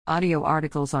Audio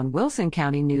articles on Wilson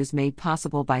County News made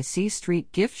possible by C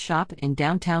Street Gift Shop in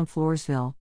downtown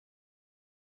Floresville.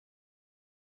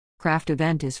 Craft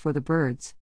event is for the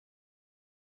birds.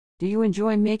 Do you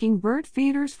enjoy making bird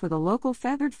feeders for the local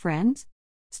feathered friends?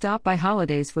 Stop by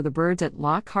Holidays for the Birds at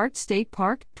Lockhart State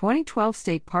Park, 2012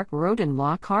 State Park Road in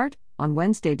Lockhart, on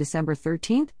Wednesday, December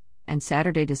 13th, and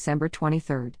Saturday, December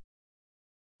 23rd.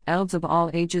 Elves of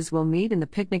all ages will meet in the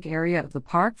picnic area of the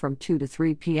park from 2 to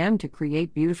 3 p.m. to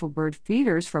create beautiful bird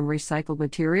feeders from recycled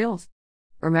materials.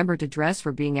 Remember to dress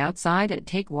for being outside and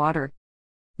take water.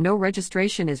 No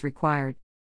registration is required.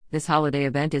 This holiday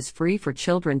event is free for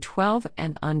children 12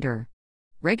 and under.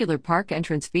 Regular park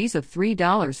entrance fees of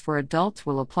 $3 for adults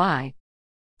will apply.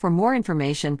 For more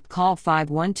information, call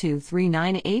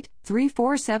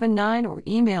 512-398-3479 or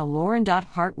email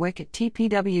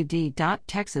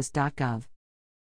lauren.hartwick@tpwd.texas.gov.